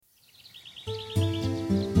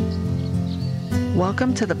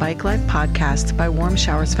Welcome to the Bike Life podcast by Warm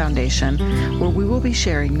Showers Foundation, where we will be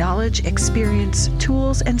sharing knowledge, experience,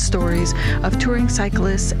 tools, and stories of touring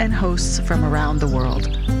cyclists and hosts from around the world.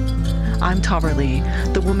 I'm Tara Lee,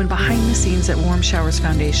 the woman behind the scenes at Warm Showers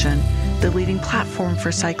Foundation, the leading platform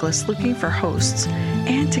for cyclists looking for hosts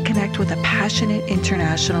and to connect with a passionate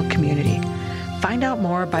international community. Find out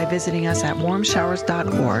more by visiting us at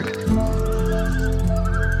warmshowers.org.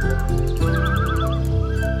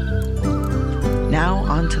 Now,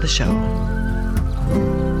 on to the show.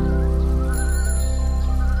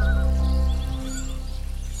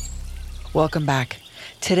 Welcome back.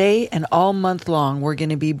 Today and all month long, we're going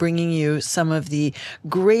to be bringing you some of the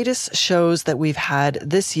greatest shows that we've had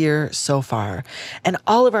this year so far. And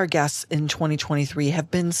all of our guests in 2023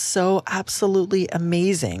 have been so absolutely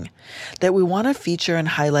amazing that we want to feature and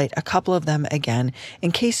highlight a couple of them again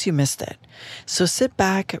in case you missed it. So sit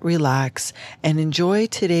back, relax, and enjoy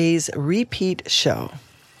today's repeat show.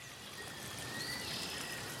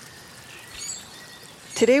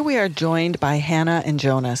 Today we are joined by Hannah and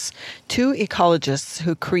Jonas, two ecologists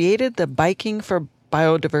who created the Biking for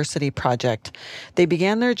Biodiversity project. They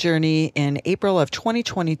began their journey in April of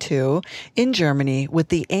 2022 in Germany with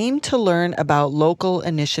the aim to learn about local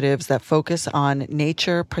initiatives that focus on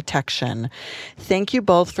nature protection. Thank you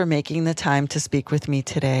both for making the time to speak with me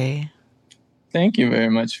today. Thank you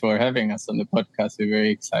very much for having us on the podcast. We're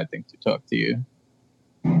very excited to talk to you.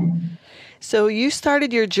 So you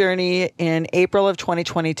started your journey in April of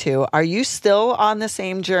 2022. Are you still on the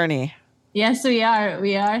same journey? Yes, we are.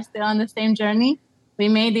 We are still on the same journey. We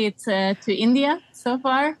made it to India so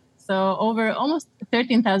far. So over almost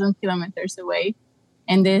 13,000 kilometers away.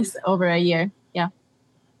 And this over a year. Yeah.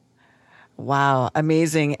 Wow.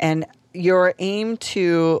 Amazing. And your aim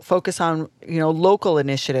to focus on, local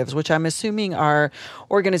initiatives, which I'm assuming are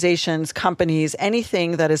organizations, companies,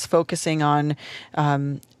 anything that is focusing on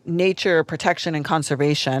nature protection and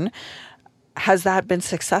conservation. Has that been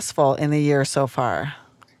successful in the year so far?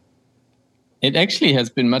 It actually has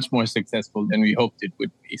been much more successful than we hoped it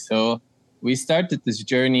would be. So we started this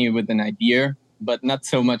journey with an idea, but not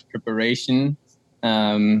so much preparation.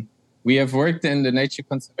 We have worked in the nature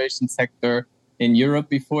conservation sector in Europe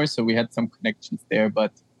before, so we had some connections there.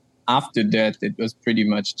 But after that, it was pretty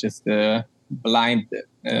much just a blind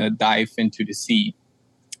dive into the sea.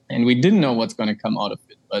 And we didn't know what's going to come out of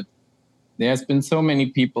it. But there's been so many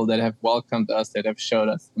people that have welcomed us, that have showed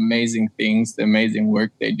us amazing things, the amazing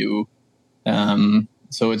work they do.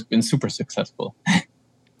 So it's been super successful.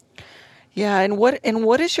 Yeah. And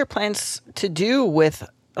what is your plans to do with,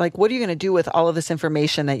 what are you going to do with all of this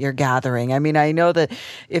information that you're gathering? I mean, I know that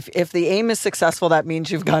if the aim is successful, that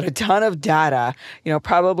means you've got a ton of data,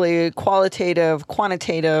 probably qualitative,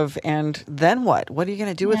 quantitative, and then what? What are you going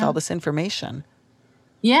to do with all this information?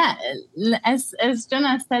 Yeah, as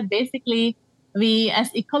Jonas said, basically, we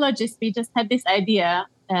as ecologists, we just had this idea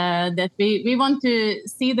that we want to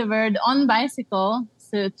see the world on bicycle,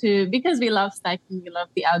 because we love cycling, we love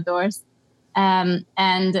the outdoors, and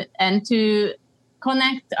to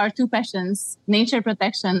connect our two passions, nature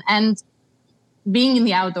protection and being in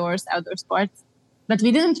the outdoor sports. But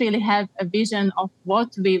we didn't really have a vision of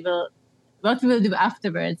what we will do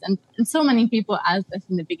afterwards. And so many people asked us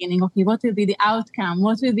in the beginning, okay, what will be the outcome?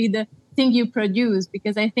 What will be the thing you produce?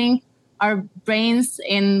 Because I think our brains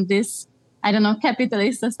in this,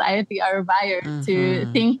 capitalist society are wired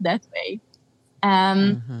to think that way.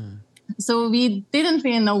 So we didn't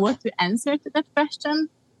really know what to answer to that question.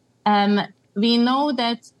 We know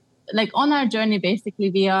that, on our journey, basically,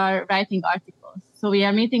 we are writing articles. So we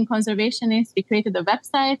are meeting conservationists. We created a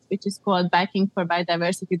website, which is called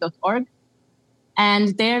bikingforbiodiversity.org.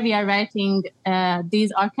 And there we are writing,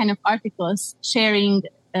 these are kind of articles sharing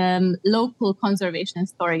local conservation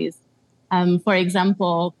stories. For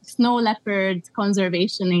example, snow leopard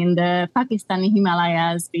conservation in the Pakistani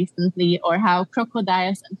Himalayas recently, or how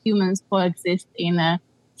crocodiles and humans coexist in a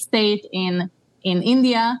state in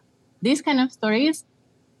India. These kind of stories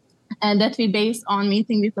that we base on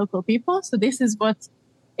meeting with local people. So this is what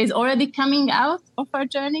is already coming out of our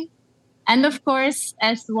journey. And of course,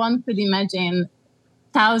 as one could imagine,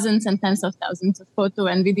 thousands and tens of thousands of photo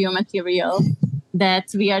and video material that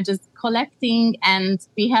we are just collecting. And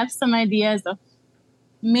we have some ideas of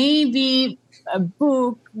maybe a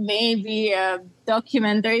book, maybe a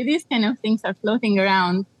documentary. These kind of things are floating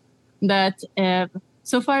around. But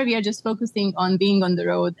so far, we are just focusing on being on the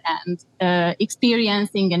road and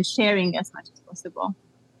experiencing and sharing as much as possible.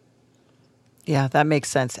 Yeah, that makes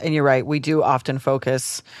sense. And you're right. We do often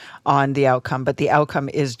focus on the outcome, but the outcome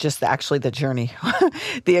is just actually the journey,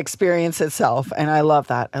 the experience itself. And I love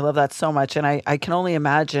that. I love that so much. And I can only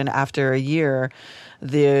imagine after a year,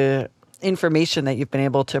 the information that you've been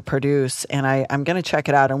able to produce. And I'm going to check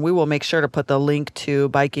it out. And we will make sure to put the link to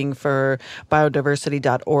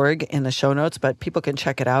bikingforbiodiversity.org in the show notes, but people can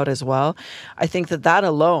check it out as well. I think that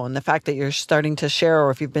alone, the fact that you're starting to share,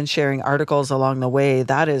 or if you've been sharing articles along the way,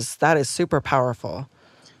 that is super powerful.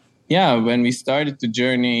 Yeah, when we started the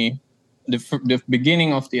journey, the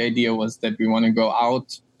beginning of the idea was that we want to go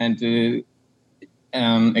out and to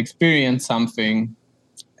experience something,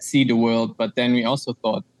 see the world. But then we also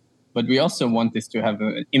thought, but we also want this to have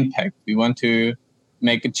an impact. We want to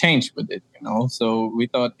make a change with it, So we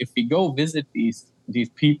thought if we go visit these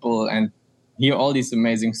people and hear all these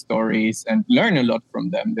amazing stories and learn a lot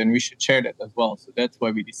from them, then we should share that as well. So that's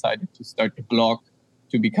why we decided to start the blog,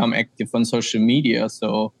 to become active on social media,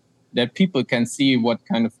 so that people can see what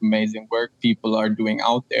kind of amazing work people are doing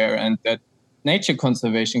out there, and that nature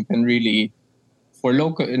conservation can really, for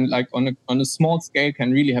local, on a small scale,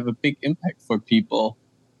 can really have a big impact for people.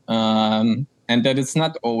 And that it's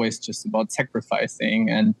not always just about sacrificing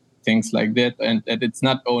and things like that, and that it's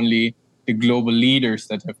not only the global leaders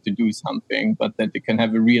that have to do something, but that it can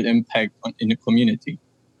have a real impact in the community.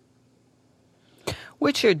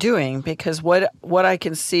 Which you're doing, because what I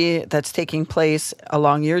can see that's taking place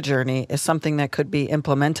along your journey is something that could be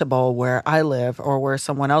implementable where I live or where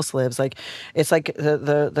someone else lives. Like it's like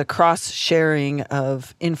the cross sharing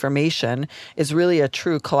of information is really a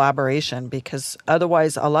true collaboration, because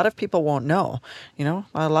otherwise a lot of people won't know. A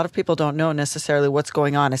lot of people don't know necessarily what's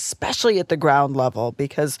going on, especially at the ground level,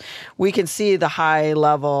 because we can see the high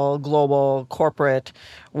level global corporate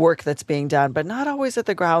work that's being done, but not always at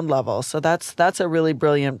the ground level. So that's a really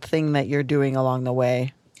brilliant thing that you're doing along the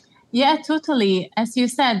way. Yeah, totally. As you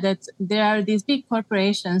said, that there are these big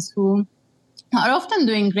corporations who are often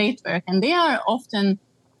doing great work, and they are often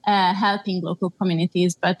helping local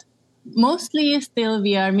communities. But mostly still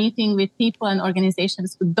we are meeting with people and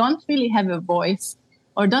organizations who don't really have a voice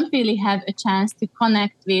or don't really have a chance to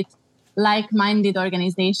connect with like-minded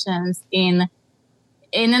organizations in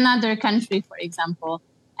another country, for example.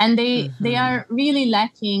 And they are really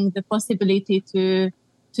lacking the possibility to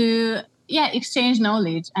exchange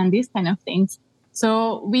knowledge and these kind of things.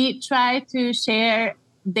 So we try to share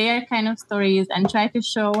their kind of stories and try to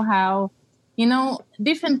show how,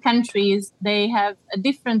 different countries, they have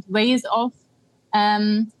different ways of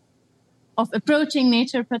approaching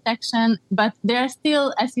nature protection, but there are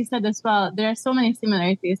still, as you said as well, there are so many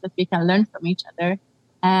similarities that we can learn from each other,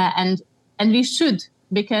 and we should,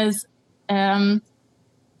 because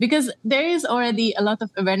there is already a lot of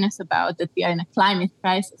awareness about that we are in a climate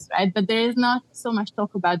crisis, right? But there is not so much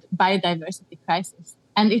talk about biodiversity crisis.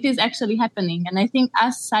 And it is actually happening. And I think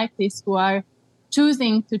as cyclists who are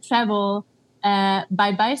choosing to travel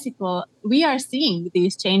by bicycle, we are seeing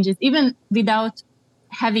these changes, even without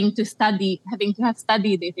having to have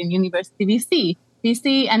studied it in university. We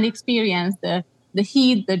see and experience the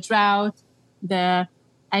heat, the drought, the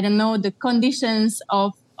conditions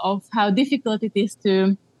of how difficult it is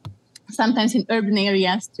to sometimes in urban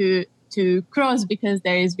areas to cross, because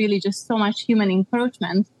there is really just so much human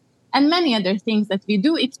encroachment, and many other things that we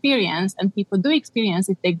do experience and people do experience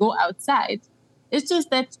if they go outside. It's just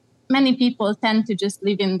that many people tend to just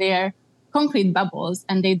live in their concrete bubbles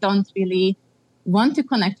and they don't really want to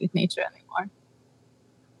connect with nature anymore.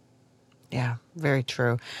 Yeah, very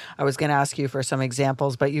true. I was going to ask you for some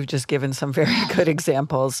examples, but you've just given some very good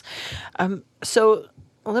examples. So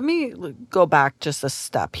let me go back just a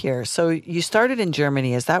step here. So you started in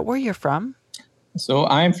Germany. Is that where you're from? So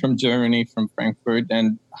I'm from Germany, from Frankfurt,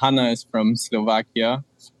 and Hanna is from Slovakia.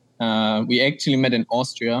 We actually met in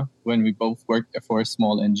Austria when we both worked for a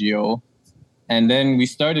small NGO. And then we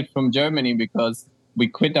started from Germany because we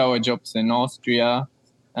quit our jobs in Austria.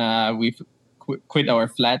 We've quit our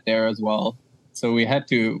flat there as well. So we had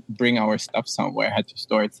to bring our stuff somewhere, had to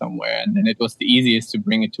store it somewhere. And then it was the easiest to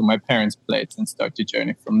bring it to my parents' place and start the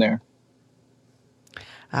journey from there.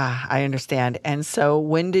 I understand. And so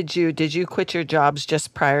when did you quit your jobs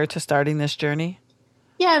just prior to starting this journey?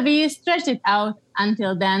 Yeah, we stretched it out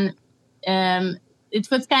until then. It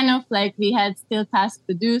was kind of like we had still tasks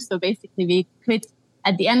to do. So basically we quit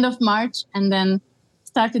at the end of March and then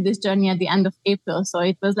started this journey at the end of April. So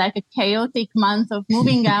it was like a chaotic month of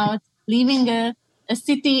moving out, leaving a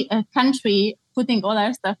city, a country, putting all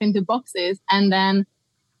our stuff into boxes, and then,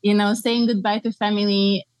 saying goodbye to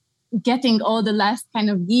family, getting all the last kind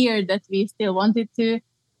of gear that we still wanted to,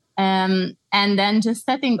 and then just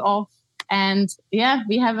setting off And yeah,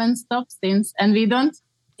 we haven't stopped since. And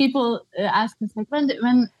people ask us like,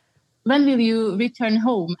 when will you return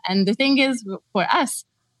home? And the thing is, for us,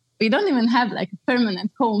 we don't even have like a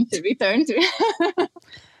permanent home to return to.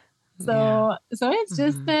 So it's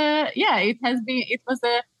just, it was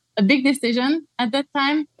a big decision at that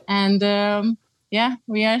time. And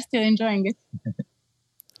we are still enjoying it.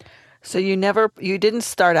 So you didn't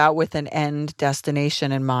start out with an end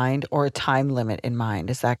destination in mind or a time limit in mind.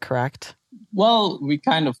 Is that correct? Well, we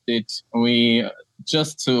kind of did. We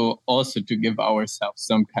just to give ourselves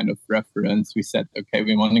some kind of reference, we said, okay,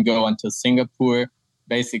 we want to go until Singapore,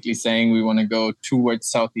 basically saying we want to go towards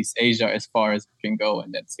Southeast Asia as far as we can go.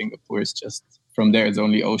 And then Singapore is just, from there, it's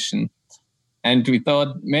only ocean. And we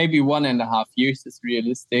thought maybe 1.5 years is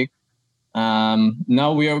realistic.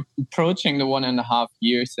 Now we are approaching the 1.5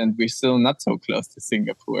 years and we're still not so close to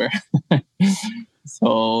Singapore.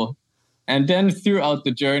 And then throughout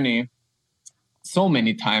the journey, so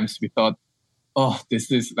many times we thought, oh,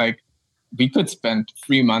 this is like, we could spend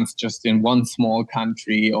 3 months just in one small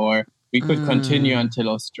country, or we could continue until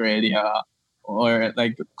Australia, or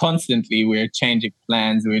like constantly we're changing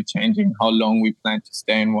plans. We're changing how long we plan to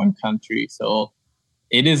stay in one country. So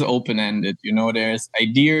it is open-ended. There's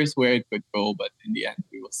ideas where it could go, but in the end,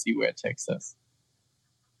 we will see where it takes us.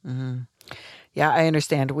 Mm-hmm. Yeah, I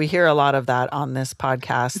understand. We hear a lot of that on this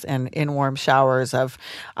podcast and in Warm Showers, of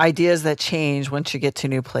ideas that change once you get to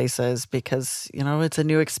new places, because, it's a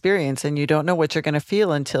new experience and you don't know what you're going to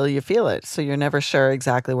feel until you feel it. So you're never sure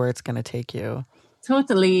exactly where it's going to take you.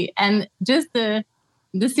 Totally. And just the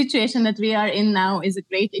situation that we are in now is a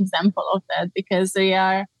great example of that, because we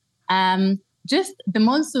are the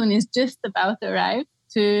monsoon is just about to arrive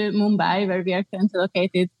to Mumbai, where we are currently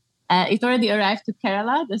located. It already arrived to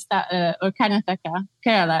Kerala, or Karnataka,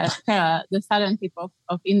 Kerala, the southern tip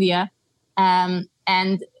of India.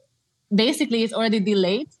 And basically it's already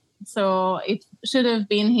delayed. So it should have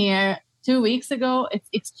been here 2 weeks ago. It's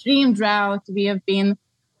extreme drought. We have been,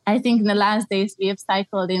 I think in the last days, we have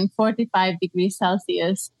cycled in 45 degrees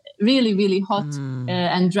Celsius, really, really hot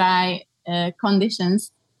and dry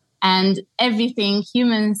conditions. And everything,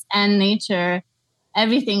 humans and nature,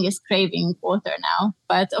 everything is craving water now.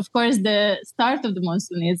 But of course, the start of the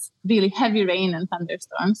monsoon is really heavy rain and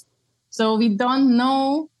thunderstorms. So we don't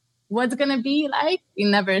know what's going to be like. We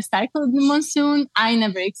never cycled the monsoon. I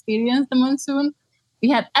never experienced the monsoon.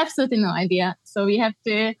 We have absolutely no idea. So we have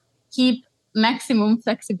to keep maximum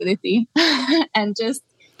flexibility and just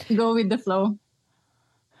go with the flow.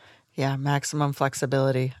 Yeah, maximum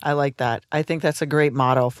flexibility. I like that. I think that's a great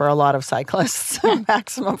motto for a lot of cyclists,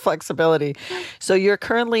 maximum flexibility. So you're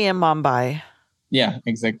currently in Mumbai. Yeah,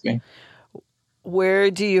 exactly. Where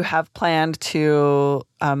do you have planned to,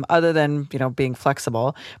 other than, being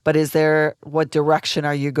flexible, but what direction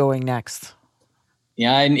are you going next?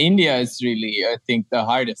 Yeah, in India, it's really, I think, the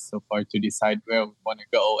hardest so far to decide where we want to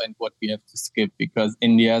go and what we have to skip, because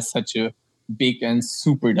India is such a big and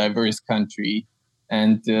super diverse country.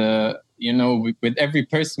 And, with every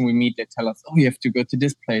person we meet, they tell us, oh, you have to go to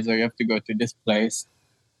this place or you have to go to this place.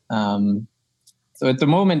 So at the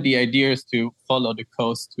moment, the idea is to follow the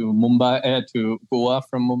coast to Mumbai, to Goa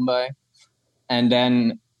from Mumbai, and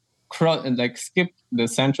then skip the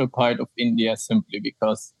central part of India simply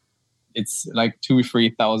because it's like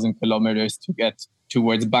 2,000-3,000 kilometers to get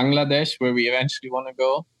towards Bangladesh, where we eventually want to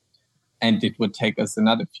go. And it would take us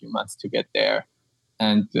another few months to get there.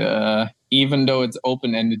 And even though it's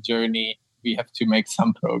open-ended journey, we have to make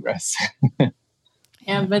some progress.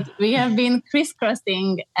 Yeah, but we have been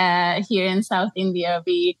crisscrossing here in South India.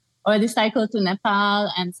 We already cycled to Nepal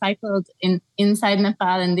and cycled inside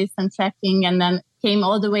Nepal and did some trekking, and then came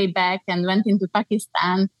all the way back and went into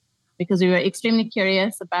Pakistan because we were extremely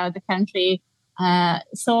curious about the country.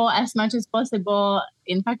 Saw as much as possible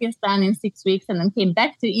in Pakistan in 6 weeks, and then came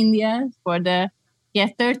back to India for the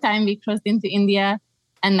third time we crossed into India.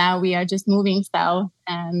 And now we are just moving south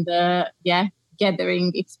and,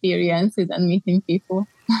 gathering experiences and meeting people.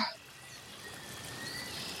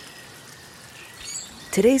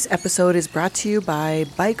 Today's episode is brought to you by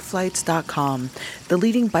BikeFlights.com, the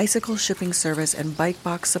leading bicycle shipping service and bike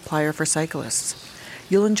box supplier for cyclists.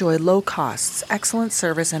 You'll enjoy low costs, excellent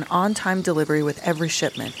service, and on-time delivery with every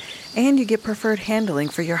shipment. And you get preferred handling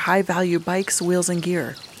for your high-value bikes, wheels, and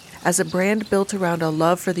gear. As a brand built around a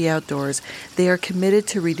love for the outdoors, they are committed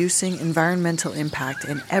to reducing environmental impact,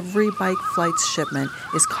 and every Bike Flights shipment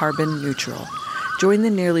is carbon neutral. Join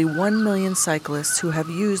the nearly 1 million cyclists who have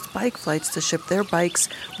used Bike Flights to ship their bikes,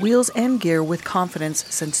 wheels, and gear with confidence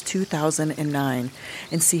since 2009,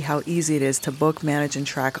 and see how easy it is to book, manage, and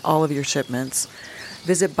track all of your shipments.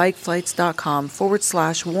 Visit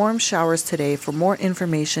bikeflights.com/warm showers today for more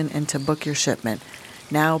information and to book your shipment.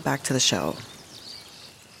 Now back to the show.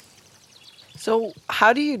 So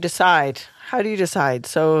how do you decide?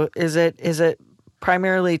 So is it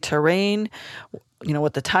primarily terrain,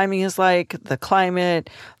 what the timing is like, the climate,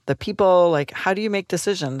 the people, like how do you make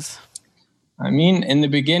decisions? I mean, in the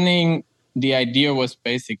beginning, the idea was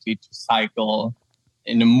basically to cycle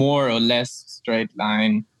in a more or less straight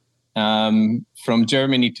line from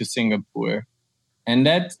Germany to Singapore. And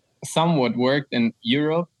that somewhat worked in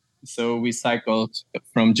Europe. So we cycled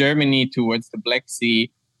from Germany towards the Black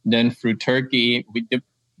Sea, then through Turkey. We dipped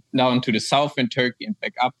down to the south in Turkey and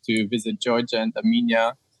back up to visit Georgia and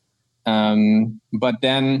Armenia. But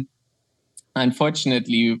then,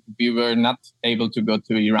 unfortunately, we were not able to go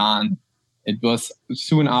to Iran. It was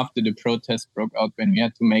soon after the protest broke out when we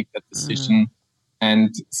had to make that decision.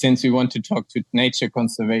 And since we want to talk to nature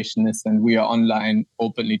conservationists and we are online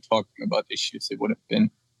openly talking about issues, it would have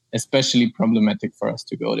been especially problematic for us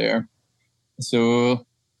to go there. So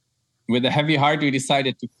with a heavy heart, we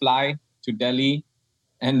decided to fly to Delhi.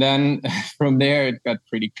 And then from there, it got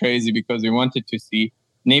pretty crazy because we wanted to see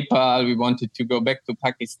Nepal. We wanted to go back to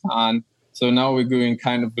Pakistan. So now we're doing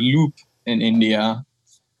kind of a loop in India.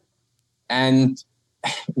 And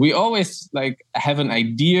we always have an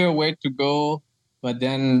idea where to go, but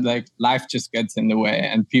then life just gets in the way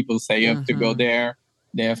and people say you have to go there.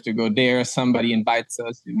 They have to go there. Somebody invites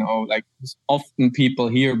us, often people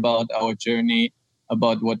hear about our journey,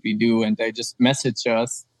 about what we do, and they just message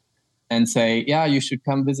us and say, yeah, you should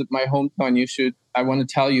come visit my hometown. I want to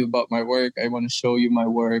tell you about my work. I want to show you my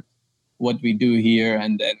work, what we do here.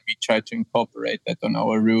 And then we try to incorporate that on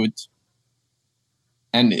our route.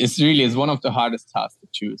 And it's one of the hardest tasks to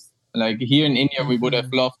choose. Here in India, we would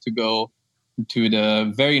have loved to go to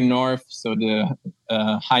the very north, so the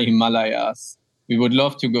high Himalayas. We would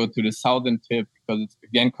love to go to the southern tip because it's,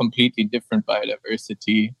 again, completely different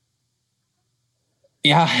biodiversity.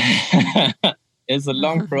 Yeah, it's a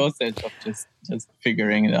long process of just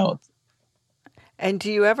figuring it out. And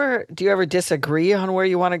do you ever disagree on where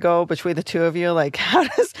you want to go between the two of you? How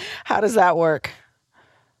does that work?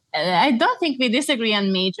 I don't think we disagree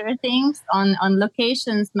on major things. On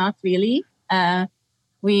locations, not really.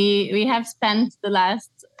 We have spent the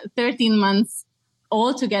last 13 months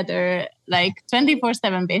all together,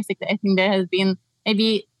 24/7, basically. I think there has been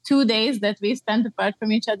maybe 2 days that we spent apart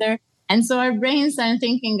from each other. And so our brains and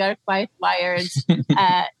thinking are quite wired,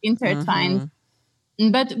 intertwined.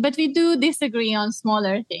 But we do disagree on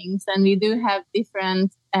smaller things, and we do have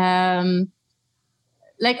different, our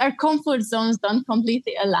comfort zones don't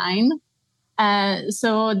completely align.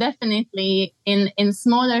 So definitely in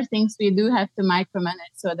smaller things, we do have to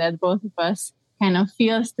micromanage so that both of us kind of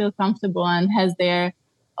feel still comfortable and has their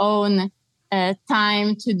own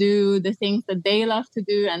time to do the things that they love to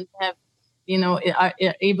do and have, are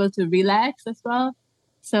able to relax as well.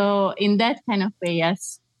 So in that kind of way,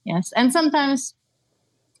 yes. And sometimes,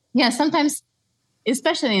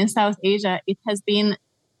 especially in South Asia, it has been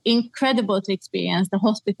incredible to experience the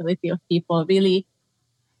hospitality of people, really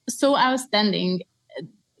so outstanding.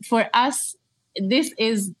 For us, this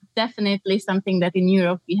is definitely something that in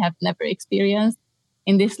Europe we have never experienced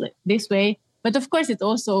in this way. But of course, it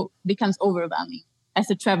also becomes overwhelming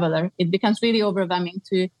as a traveler. It becomes really overwhelming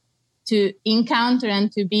to encounter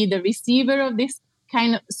and to be the receiver of this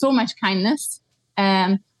so much kindness,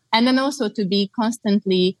 and then also to be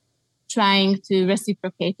constantly trying to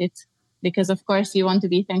reciprocate it, because of course you want to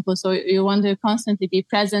be thankful, so you want to constantly be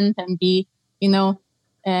present and be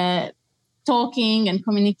talking and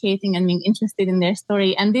communicating and being interested in their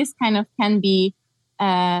story. And this kind of can be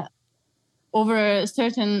over a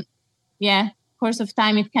certain course of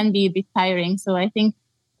time, it can be a bit tiring. So I think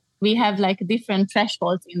we have different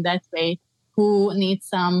thresholds in that way. Who needs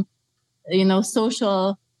some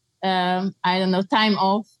social time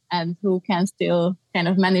off, and who can still kind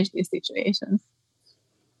of manage these situations.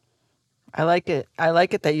 I like it. I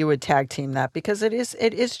like it that you would tag team that, because it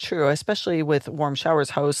is true, especially with Warm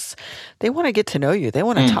Showers hosts. They want to get to know you. They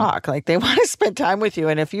want to talk. They want to spend time with you.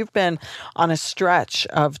 And if you've been on a stretch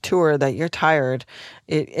of tour that you're tired,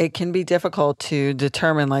 it can be difficult to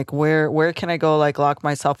determine where can I go, lock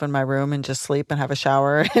myself in my room and just sleep and have a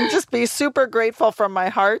shower and just be super grateful from my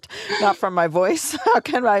heart, not from my voice. How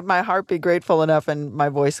can my heart be grateful enough and my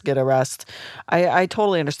voice get a rest? I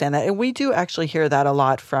totally understand that. And we do actually hear that a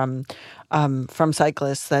lot from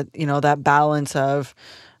cyclists, that, that balance of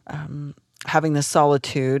having the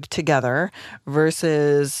solitude together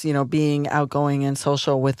versus, being outgoing and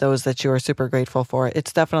social with those that you are super grateful for.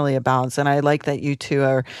 It's definitely a balance. And I like that you two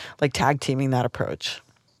are tag teaming that approach.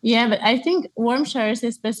 Yeah, but I think warm showers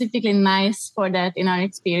is specifically nice for that in our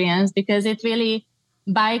experience, because it really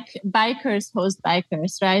bikers host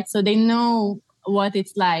bikers, right? So they know what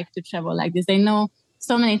it's like to travel like this. They know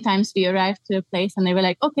so many times we arrived to a place and they were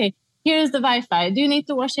like, okay, here's the Wi-Fi. Do you need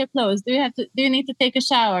to wash your clothes? Do you need to take a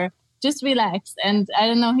shower? Just relax. And I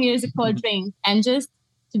don't know, here's a cold drink. And just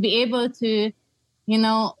to be able to,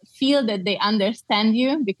 feel that they understand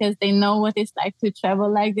you because they know what it's like to travel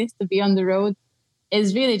like this, to be on the road,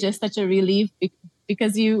 is really just such a relief,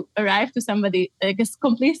 because you arrive to somebody, like a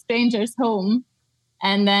complete stranger's home,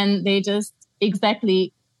 and then they just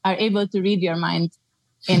exactly are able to read your mind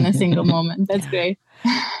in a single moment. That's great.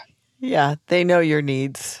 Yeah, they know your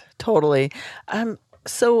needs. Totally.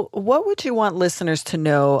 So what would you want listeners to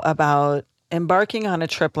know about embarking on a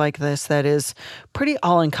trip like this that is pretty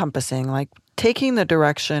all-encompassing, like taking the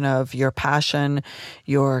direction of your passion,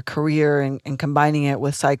 your career, and combining it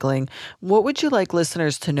with cycling? What would you like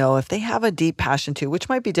listeners to know if they have a deep passion to, which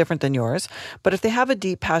might be different than yours, but if they have a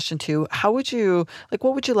deep passion to, what would you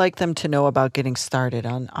like them to know about getting started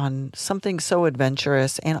on something so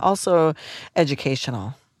adventurous and also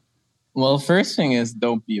educational? Well, first thing is,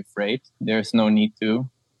 don't be afraid. There's no need to.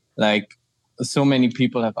 Like, so many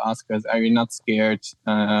people have asked us, are you not scared?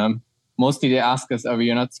 Mostly they ask us, are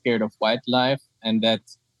you not scared of wildlife? And that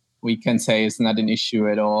we can say is not an issue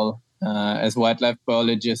at all. As wildlife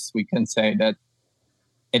biologists, we can say that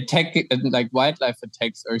wildlife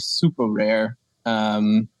attacks are super rare.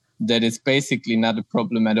 That it's basically not a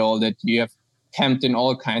problem at all, that you have camped in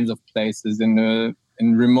all kinds of places, in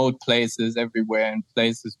remote places everywhere, in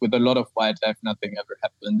places with a lot of wildlife, nothing ever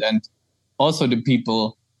happened. And also the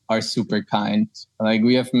people are super kind. Like,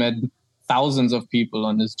 we have met thousands of people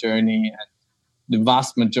on this journey, and the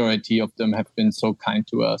vast majority of them have been so kind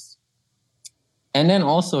to us. And then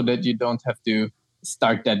also that you don't have to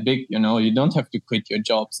start that big, you don't have to quit your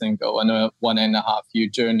jobs and go on a 1.5-year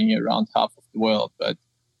journey around half of the world. But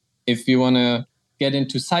if you want to get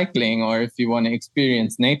into cycling, or if you want to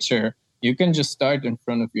experience nature, you can just start in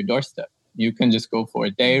front of your doorstep. You can just go for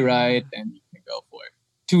a day ride, and you can go for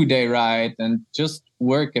a 2-day ride, and just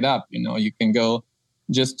work it up. You can go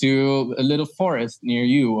just to a little forest near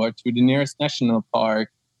you, or to the nearest national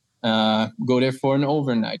park, go there for an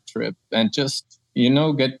overnight trip, and just,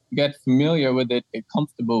 get familiar with it, get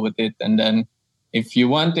comfortable with it. And then if you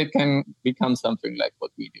want, it can become something like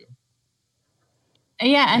what we do.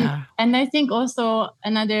 And I think also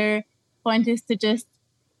another point is to just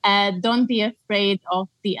don't be afraid of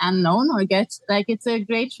the unknown, or it's a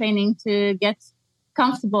great training to get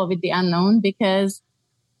comfortable with the unknown, because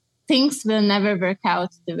things will never work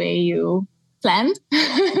out the way you planned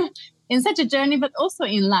in such a journey, but also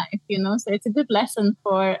in life, so it's a good lesson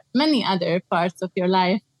for many other parts of your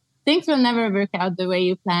life. Things will never work out the way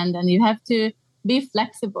you planned, and you have to be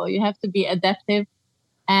flexible. You have to be adaptive.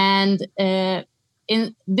 And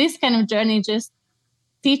in this kind of journey just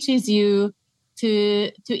teaches you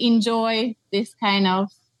to enjoy this kind of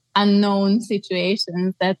unknown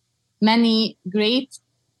situations, that many great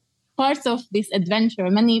parts of this adventure,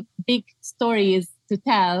 many big stories to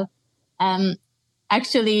tell,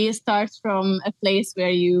 actually starts from a place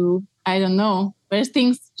where where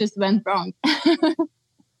things just went wrong.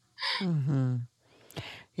 Mm-hmm.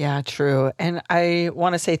 Yeah, true. And I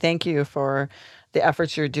want to say thank you for the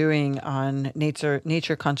efforts you're doing on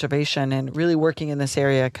nature conservation and really working in this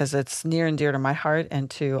area, because it's near and dear to my heart and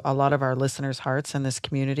to a lot of our listeners' hearts in this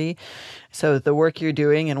community. So the work you're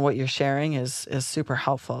doing and what you're sharing is super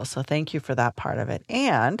helpful. So thank you for that part of it.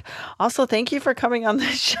 And also thank you for coming on the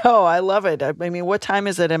show. I love it. I mean, what time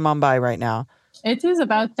is it in Mumbai right now? It is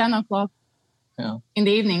about 10 o'clock. In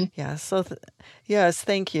the evening. Yeah. So, yes,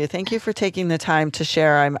 thank you. Thank you for taking the time to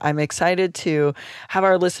share. I'm excited to have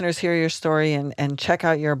our listeners hear your story and check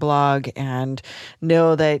out your blog, and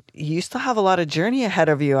know that you still have a lot of journey ahead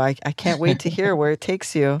of you. I can't wait to hear where it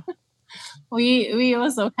takes you. We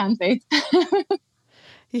also can't wait.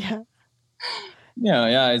 Yeah.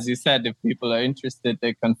 Yeah. As you said, if people are interested,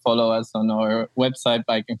 they can follow us on our website,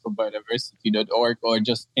 bikingforbiodiversity.org, or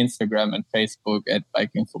just Instagram and Facebook at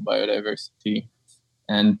Biking for Biodiversity,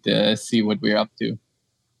 and see what we're up to.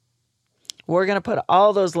 We're going to put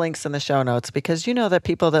all those links in the show notes, because you know that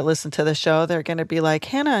people that listen to the show, they're going to be like,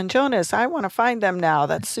 Hannah and Jonas, I want to find them now.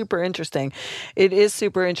 That's super interesting. It is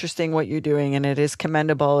super interesting what you're doing, and it is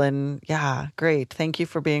commendable. And yeah, great. Thank you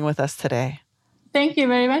for being with us today. Thank you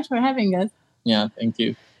very much for having us. Yeah, thank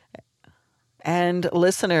you. And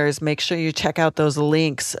listeners, make sure you check out those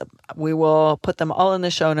links. We will put them all in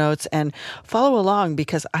the show notes and follow along,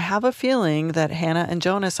 because I have a feeling that Hannah and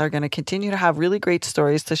Jonas are going to continue to have really great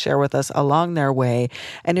stories to share with us along their way.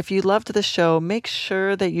 And if you loved the show, make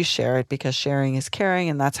sure that you share it, because sharing is caring,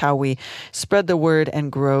 and that's how we spread the word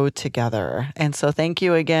and grow together. And so thank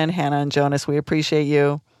you again, Hannah and Jonas. We appreciate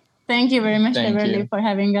you. Thank you very much, Everly, for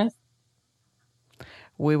having us.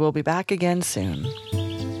 We will be back again soon.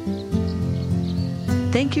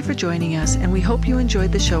 Thank you for joining us, and we hope you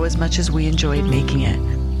enjoyed the show as much as we enjoyed making it.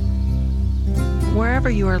 Wherever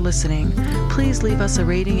you are listening, please leave us a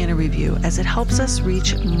rating and a review, as it helps us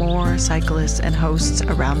reach more cyclists and hosts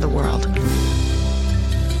around the world.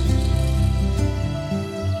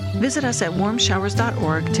 Visit us at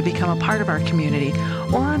warmshowers.org to become a part of our community,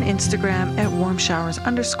 or on Instagram at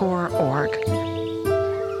warmshowers_org.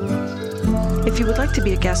 If you would like to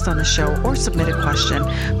be a guest on the show or submit a question,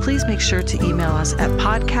 please make sure to email us at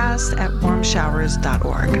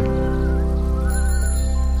podcast@warmshowers.org.